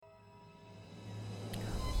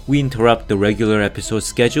we interrupt the regular episode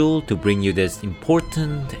schedule to bring you this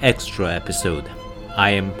important extra episode. I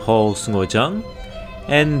am Paul Sung-ho-jung,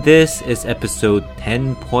 and this is episode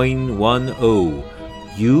 10.10,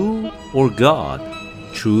 You or God?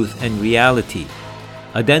 Truth and Reality,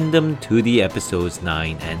 addendum to the episodes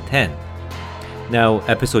 9 and 10. Now,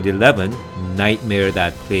 episode 11, Nightmare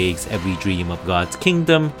That Plagues Every Dream of God's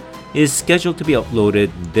Kingdom, is scheduled to be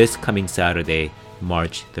uploaded this coming Saturday,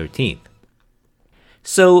 March 13th.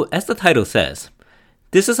 So, as the title says,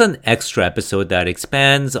 this is an extra episode that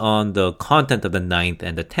expands on the content of the 9th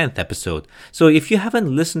and the 10th episode. So if you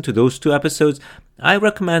haven't listened to those two episodes, I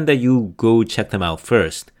recommend that you go check them out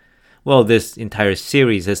first. Well, this entire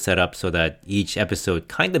series is set up so that each episode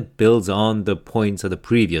kind of builds on the points of the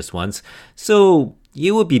previous ones, so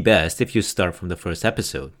it would be best if you start from the first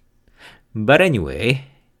episode. But anyway,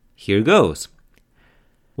 here goes.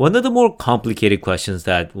 One of the more complicated questions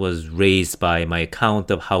that was raised by my account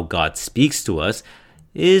of how God speaks to us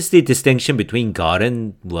is the distinction between God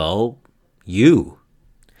and, well, you.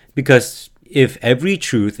 Because if every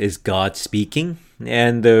truth is God speaking,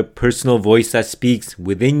 and the personal voice that speaks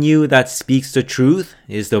within you that speaks the truth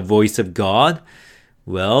is the voice of God,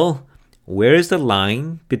 well, where is the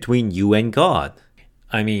line between you and God?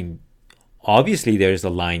 I mean, obviously there's a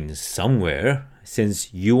line somewhere,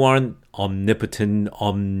 since you aren't omnipotent,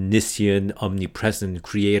 omniscient, omnipresent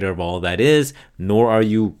creator of all that is, nor are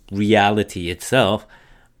you reality itself.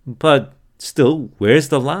 But still, where's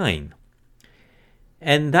the line?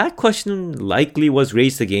 And that question likely was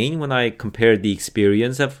raised again when I compared the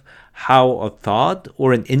experience of how a thought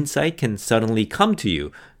or an insight can suddenly come to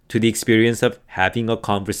you to the experience of having a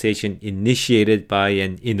conversation initiated by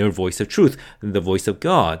an inner voice of truth, the voice of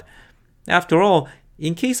God. After all,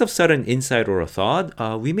 in case of sudden insight or a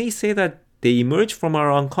thought, we may say that they emerge from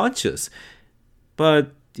our unconscious.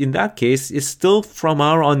 But in that case, it's still from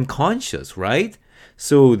our unconscious, right?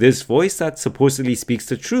 So this voice that supposedly speaks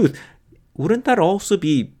the truth, wouldn't that also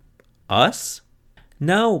be us?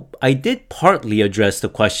 Now, I did partly address the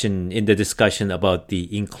question in the discussion about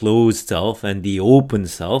the enclosed self and the open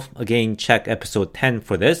self. Again, check episode 10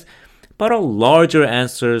 for this. But a larger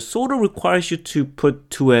answer sort of requires you to put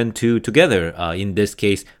two and two together. In this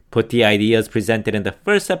case, put the ideas presented in the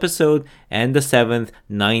first episode and the 7th,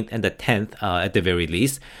 9th, and the 10th at the very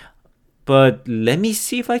least. But let me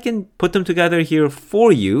see if I can put them together here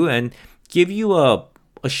for you and give you a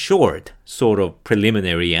short sort of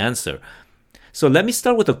preliminary answer. So let me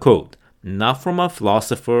start with a quote, not from a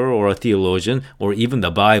philosopher or a theologian or even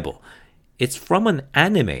the Bible. It's from an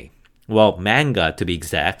anime. Well, manga to be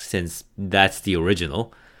exact, since that's the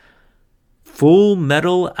original. Full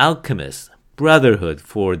Metal Alchemist, Brotherhood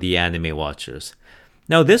for the anime watchers.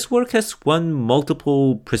 Now, this work has won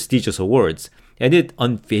multiple prestigious awards, and it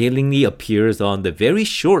unfailingly appears on the very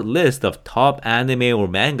short list of top anime or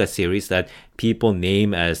manga series that people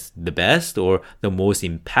name as the best or the most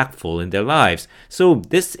impactful in their lives. So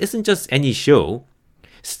this isn't just any show.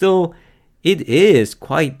 Still, it is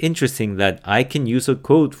quite interesting that I can use a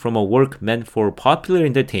quote from a work meant for popular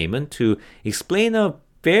entertainment to explain a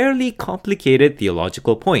fairly complicated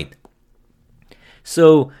theological point.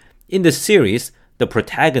 So, in the series, the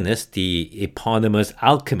protagonists, the eponymous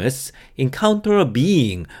alchemists, encounter a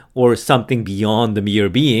being or something beyond the mere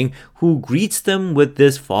being who greets them with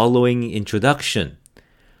this following introduction.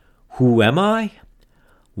 Who am I?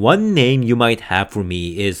 One name you might have for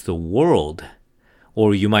me is the world,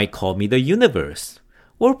 or you might call me the universe,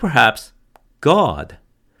 or perhaps God,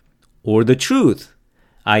 or the truth.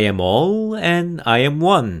 I am all and I am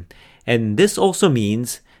one, and this also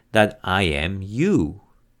means that I am you.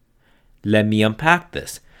 Let me unpack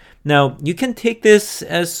this. Now, you can take this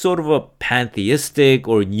as sort of a pantheistic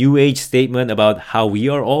or New Age statement about how we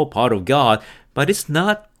are all part of God, but it's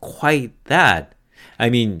not quite that. I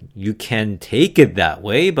mean, you can take it that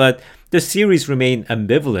way, but the series remain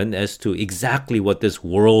ambivalent as to exactly what this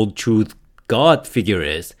world truth God figure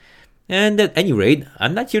is. And at any rate,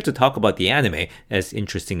 I'm not here to talk about the anime, as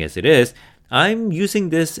interesting as it is. I'm using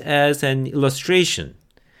this as an illustration.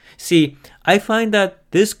 See, I find that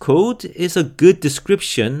this quote is a good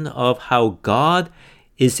description of how God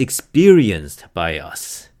is experienced by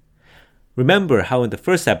us. Remember how in the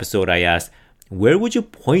first episode I asked, where would you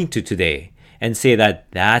point to today and say that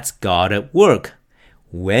that's God at work?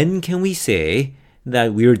 When can we say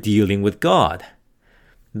that we're dealing with God?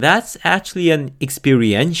 That's actually an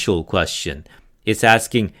experiential question. It's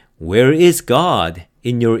asking, where is God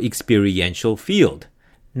in your experiential field?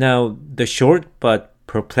 Now, the short but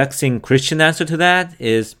perplexing Christian answer to that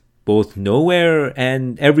is both nowhere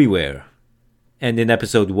and everywhere. And in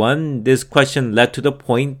episode 1, this question led to the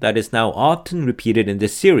point that is now often repeated in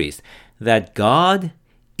this series, that God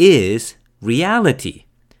is reality.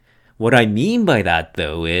 What I mean by that,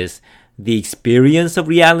 though, is the experience of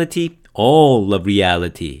reality, all of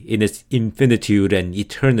reality in its infinitude and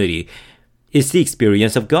eternity, is the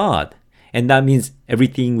experience of God. And that means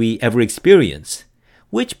everything we ever experience.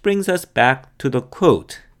 Which brings us back to the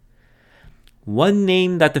quote. One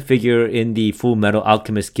name that the figure in the Full Metal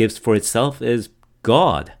Alchemist gives for itself is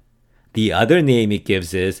God. The other name it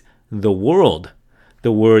gives is the world.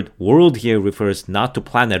 The word world here refers not to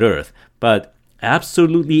planet Earth, but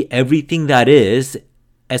absolutely everything that is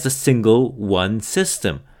as a single one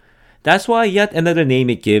system. That's why yet another name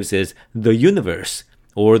it gives is the universe,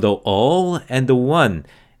 or the all and the one.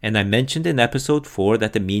 And I mentioned in episode 4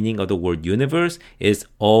 that the meaning of the word universe is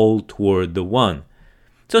all toward the one.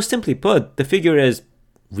 So simply put, the figure is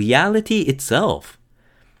reality itself.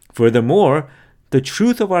 Furthermore, the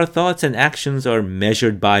truth of our thoughts and actions are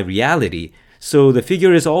measured by reality, so the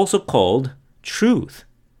figure is also called truth.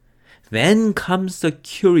 Then comes the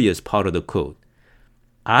curious part of the quote.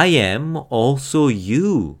 I am also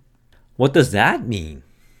you. What does that mean?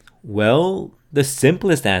 Well, the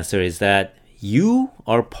simplest answer is that you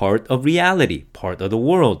are part of reality, part of the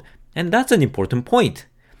world, and that's an important point.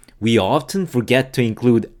 We often forget to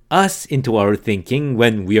include us into our thinking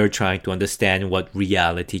when we are trying to understand what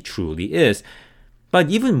reality truly is.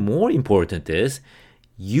 But even more important is,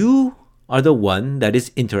 you are the one that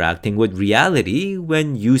is interacting with reality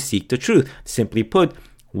when you seek the truth. Simply put,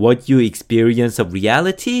 what you experience of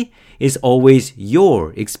reality is always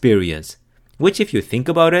your experience, which if you think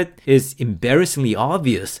about it is embarrassingly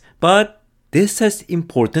obvious, but this has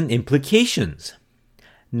important implications.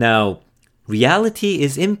 Now, reality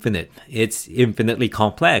is infinite. It's infinitely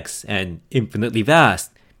complex and infinitely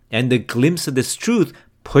vast, and the glimpse of this truth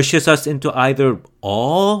pushes us into either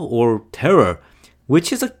awe or terror,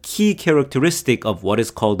 which is a key characteristic of what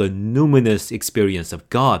is called the numinous experience of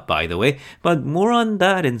God, by the way, but more on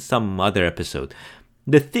that in some other episode.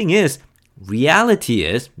 The thing is, reality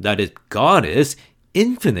is, that is, God is,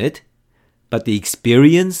 infinite, but the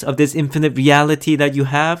experience of this infinite reality that you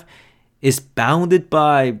have is bounded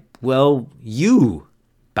by, well, you.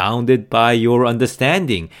 Bounded by your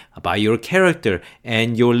understanding, by your character,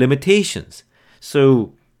 and your limitations.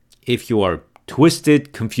 So, if you are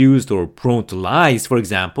twisted, confused, or prone to lies, for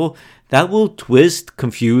example, that will twist,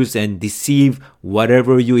 confuse, and deceive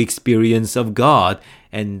whatever you experience of God,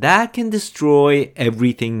 and that can destroy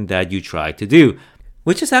everything that you try to do,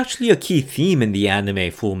 which is actually a key theme in the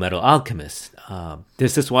anime Full Metal Alchemist.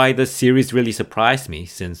 This is why the series really surprised me,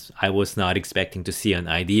 since I was not expecting to see an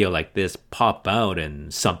idea like this pop out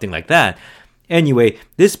and something like that. Anyway,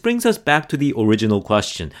 this brings us back to the original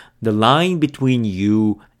question, the line between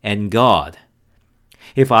you and God.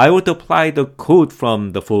 If I were to apply the quote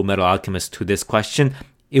from the Full Metal Alchemist to this question,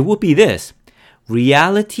 it would be this.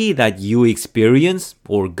 Reality that you experience,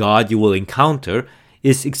 or God you will encounter,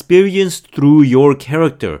 is experienced through your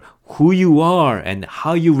character, who you are, and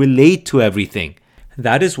how you relate to everything.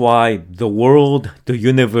 That is why the world, the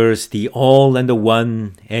universe, the all and the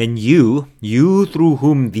one, and you through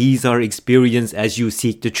whom these are experienced as you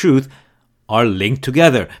seek the truth, are linked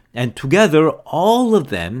together, and together all of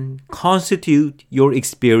them constitute your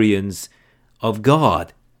experience of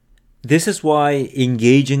God. This is why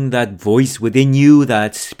engaging that voice within you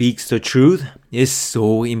that speaks the truth is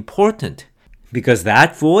so important. Because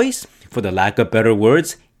that voice, for the lack of better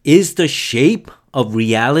words, is the shape of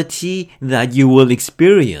reality that you will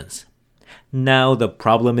experience. Now, the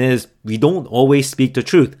problem is we don't always speak the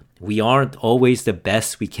truth. We aren't always the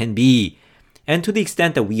best we can be. And to the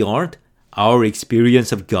extent that we aren't, our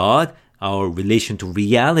experience of God, our relation to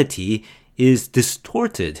reality, is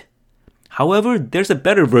distorted. However, there's a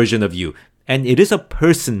better version of you, and it is a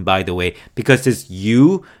person, by the way, because this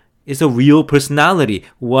you is a real personality,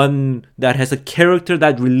 one that has a character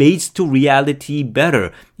that relates to reality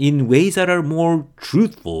better in ways that are more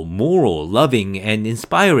truthful, moral, loving, and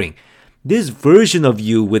inspiring. This version of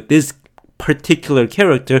you with this particular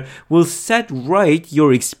character will set right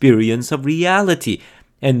your experience of reality.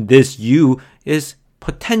 And this you is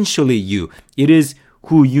potentially you. It is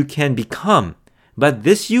who you can become. But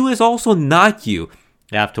this you is also not you.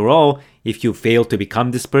 After all, if you fail to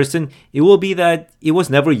become this person, it will be that it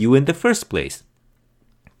was never you in the first place.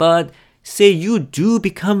 But say you do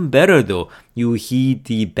become better though. You heed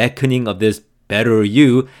the beckoning of this better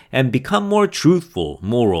you and become more truthful,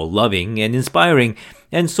 moral, loving, and inspiring.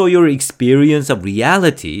 And so your experience of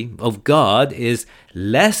reality, of God, is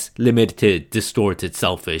less limited, distorted,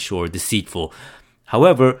 selfish, or deceitful.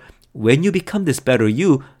 However, when you become this better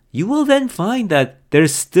you, you will then find that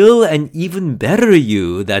there's still an even better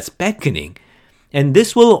you that's beckoning. And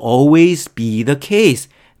this will always be the case.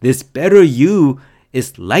 This better you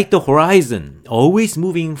is like the horizon, always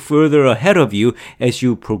moving further ahead of you as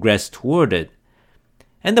you progress toward it.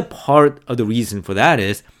 And the part of the reason for that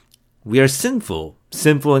is we are sinful.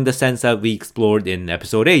 Sinful in the sense that we explored in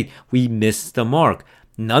episode 8. We missed the mark.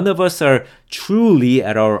 None of us are truly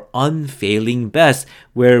at our unfailing best,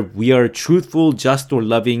 where we are truthful, just, or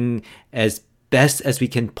loving as best as we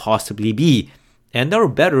can possibly be. And our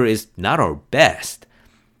better is not our best.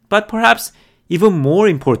 But perhaps even more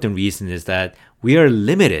important reason is that we are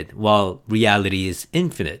limited while reality is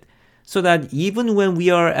infinite. So that even when we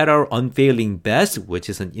are at our unfailing best, which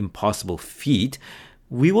is an impossible feat,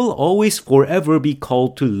 we will always forever be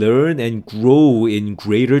called to learn and grow in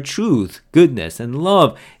greater truth, goodness, and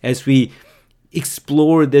love as we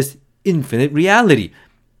explore this infinite reality.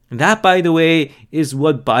 That, by the way, is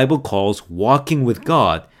what Bible calls walking with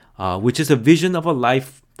God, which is a vision of a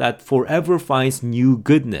life that forever finds new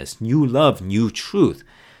goodness, new love, new truth.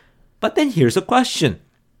 But then here's a question.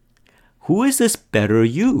 Who is this better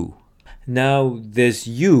you? Now, this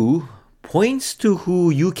you points to who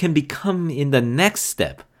you can become in the next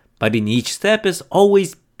step, but in each step is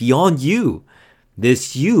always beyond you.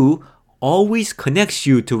 This you always connects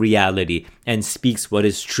you to reality and speaks what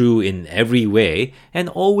is true in every way and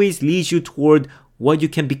always leads you toward what you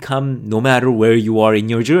can become no matter where you are in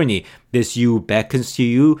your journey. This you beckons to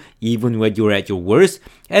you even when you're at your worst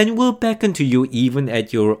and will beckon to you even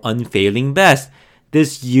at your unfailing best.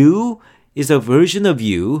 This you is a version of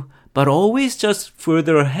you, but always just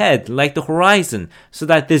further ahead like the horizon, so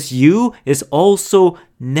that this you is also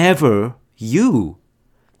never you.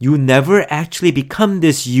 You never actually become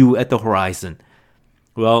this you at the horizon.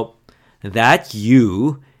 Well, that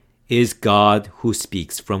you is God who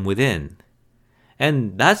speaks from within.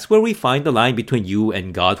 And that's where we find the line between you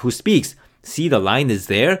and God who speaks. See, the line is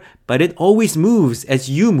there, but it always moves as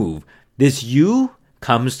you move. This you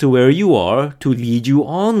comes to where you are to lead you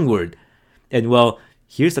onward. And well,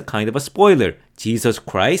 here's a kind of a spoiler. Jesus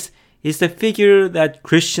Christ is the figure that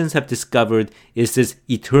Christians have discovered is this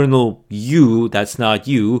eternal you that's not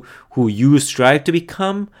you, who you strive to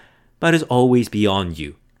become, but is always beyond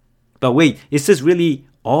you. But wait, is this really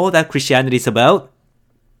all that Christianity is about?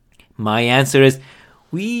 My answer is,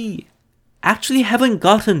 we actually haven't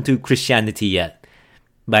gotten to Christianity yet.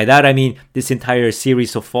 By that I mean this entire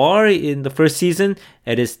series so far in the first season,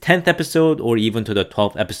 at its 10th episode or even to the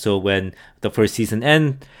 12th episode when the first season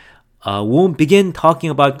ends, won't begin talking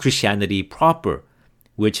about Christianity proper,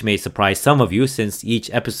 which may surprise some of you since each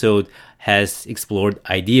episode has explored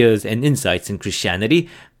ideas and insights in Christianity,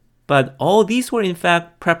 but all these were in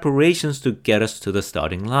fact preparations to get us to the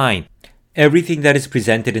starting line. Everything that is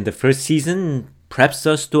presented in the first season preps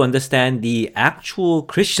us to understand the actual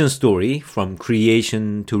Christian story from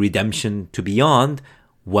creation to redemption to beyond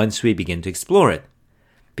once we begin to explore it.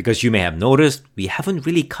 Because you may have noticed, we haven't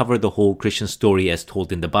really covered the whole Christian story as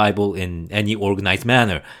told in the Bible in any organized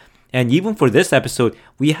manner. And even for this episode,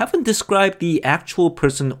 we haven't described the actual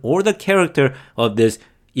person or the character of this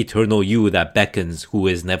eternal you that beckons, who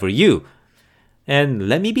is never you. And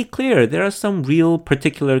let me be clear, there are some real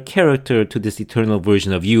particular character to this eternal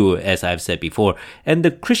version of you, as I've said before. And the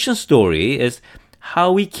Christian story is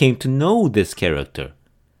how we came to know this character.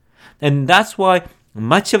 And that's why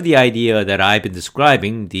much of the idea that I've been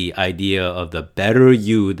describing, the idea of the better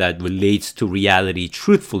you that relates to reality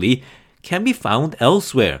truthfully, can be found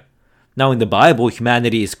elsewhere. Now in the Bible,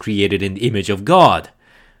 humanity is created in the image of God.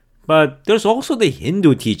 But there's also the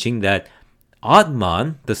Hindu teaching that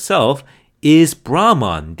Atman, the self, is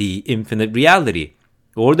Brahman, the infinite reality,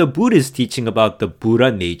 or the Buddhist teaching about the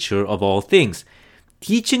Buddha nature of all things.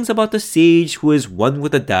 Teachings about the sage who is one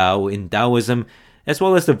with the Tao in Taoism, as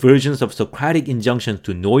well as the versions of Socratic injunctions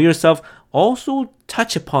to know yourself, also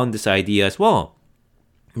touch upon this idea as well.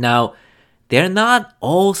 Now, they're not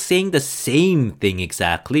all saying the same thing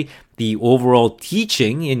exactly. The overall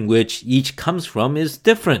teaching in which each comes from is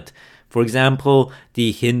different. For example,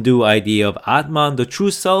 the Hindu idea of Atman, the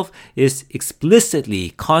true self, is explicitly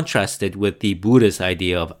contrasted with the Buddhist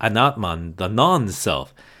idea of Anatman, the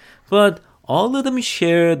non-self. But all of them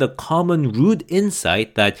share the common root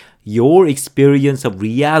insight that your experience of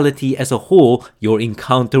reality as a whole, your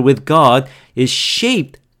encounter with God, is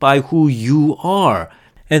shaped by who you are.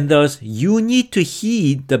 And thus, you need to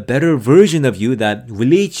heed the better version of you that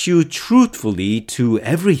relates you truthfully to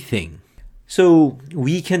everything. So,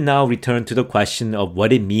 we can now return to the question of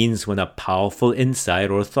what it means when a powerful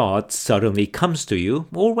insight or thought suddenly comes to you,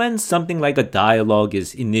 or when something like a dialogue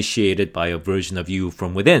is initiated by a version of you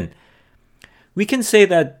from within. We can say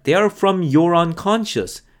that they are from your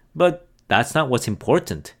unconscious, but that's not what's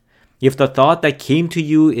important. If the thought that came to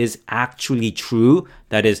you is actually true,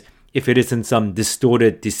 that is, if it isn't some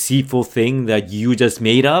distorted, deceitful thing that you just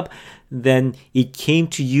made up, then it came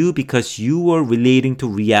to you because you were relating to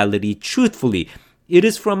reality truthfully. It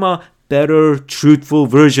is from a better, truthful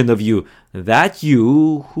version of you, that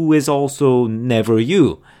you who is also never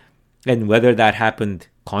you. And whether that happened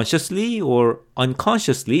consciously or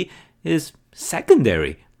unconsciously is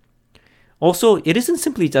secondary. Also, it isn't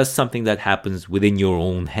simply just something that happens within your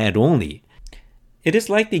own head only. It is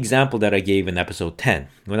like the example that I gave in episode 10,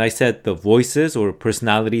 when I said the voices or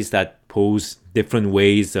personalities that pose different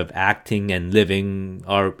ways of acting and living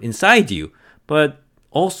are inside you, but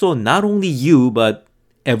also not only you, but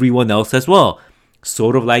everyone else as well.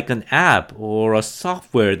 Sort of like an app or a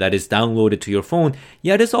software that is downloaded to your phone,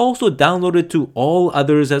 yet is also downloaded to all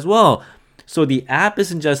others as well. So the app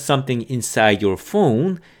isn't just something inside your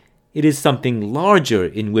phone, it is something larger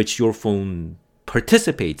in which your phone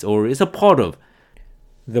participates or is a part of.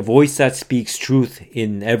 The voice that speaks truth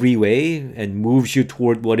in every way and moves you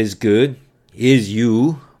toward what is good is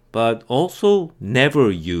you, but also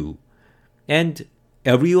never you. And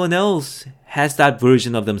everyone else has that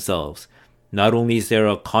version of themselves. Not only is there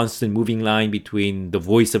a constant moving line between the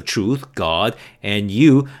voice of truth, God, and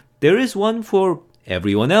you, there is one for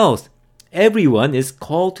everyone else. Everyone is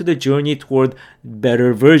called to the journey toward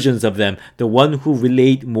better versions of them, the one who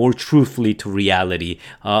relate more truthfully to reality,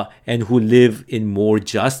 and who live in more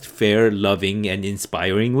just, fair, loving, and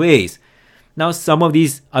inspiring ways. Now, some of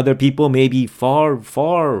these other people may be far,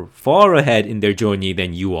 far, far ahead in their journey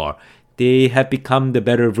than you are. They have become the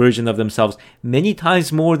better version of themselves many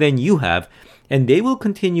times more than you have, and they will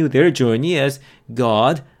continue their journey as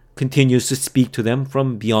God continues to speak to them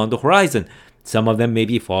from beyond the horizon. Some of them may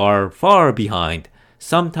be far, far behind.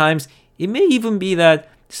 Sometimes it may even be that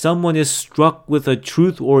someone is struck with a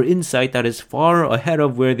truth or insight that is far ahead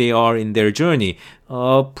of where they are in their journey,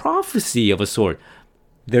 a prophecy of a sort.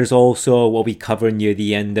 There's also what we covered near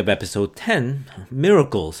the end of episode 10,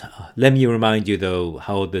 miracles. Let me remind you, though,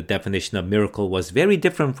 how the definition of miracle was very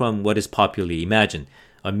different from what is popularly imagined.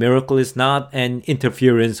 A miracle is not an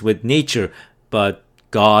interference with nature, but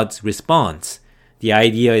God's response. The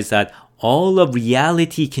idea is that all of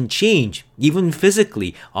reality can change, even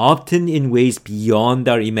physically, often in ways beyond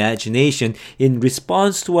our imagination, in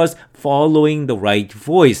response to us following the right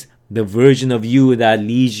voice, the version of you that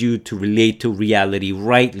leads you to relate to reality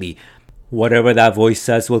rightly. Whatever that voice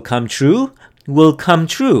says will come true,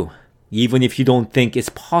 even if you don't think it's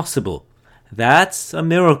possible. That's a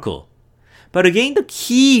miracle. But again, the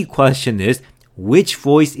key question is, which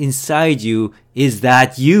voice inside you is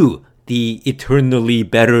that you? The eternally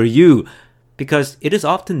better you, because it is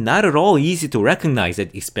often not at all easy to recognize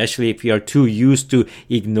it, especially if we are too used to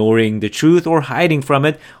ignoring the truth or hiding from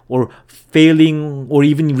it or failing or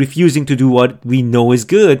even refusing to do what we know is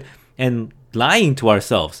good and lying to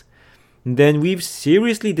ourselves. Then we've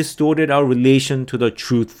seriously distorted our relation to the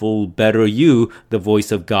truthful, better you, the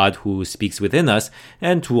voice of God who speaks within us,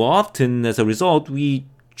 and too often, as a result, we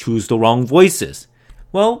choose the wrong voices.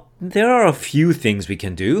 Well, there are a few things we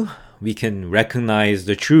can do. We can recognize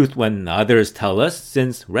the truth when others tell us,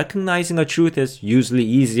 since recognizing a truth is usually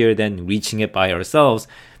easier than reaching it by ourselves.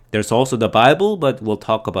 There's also the Bible, but we'll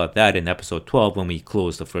talk about that in episode 12 when we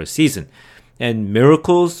close the first season. And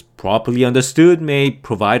miracles, properly understood, may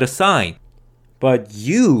provide a sign. But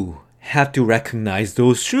you have to recognize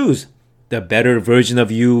those truths. The better version of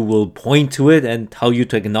you will point to it and tell you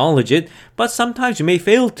to acknowledge it, but sometimes you may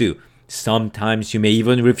fail to. Sometimes you may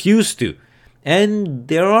even refuse to. And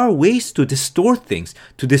there are ways to distort things,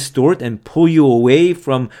 to distort and pull you away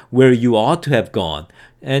from where you ought to have gone,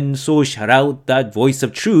 and so shut out that voice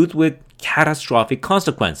of truth with catastrophic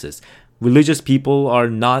consequences. Religious people are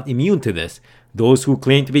not immune to this. Those who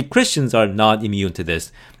claim to be Christians are not immune to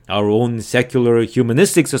this. Our own secular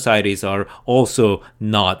humanistic societies are also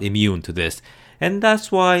not immune to this. And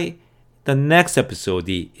that's why the next episode,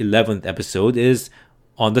 the 11th episode, is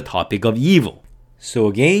on the topic of evil. So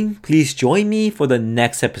again, please join me for the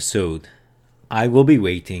next episode. I will be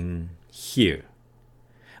waiting here.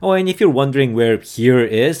 Oh, and if you're wondering where here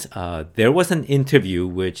is, there was an interview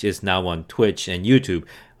which is now on Twitch and YouTube.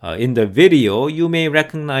 In the video, you may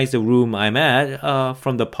recognize the room I'm at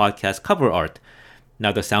from the podcast cover art.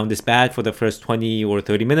 Now, the sound is bad for the first 20 or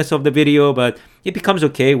 30 minutes of the video, but it becomes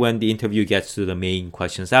okay when the interview gets to the main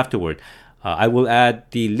questions afterward. I will add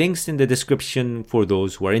the links in the description for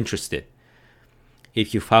those who are interested.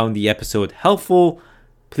 If you found the episode helpful,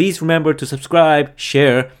 please remember to subscribe,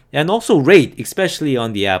 share, and also rate, especially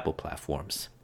on the Apple platforms.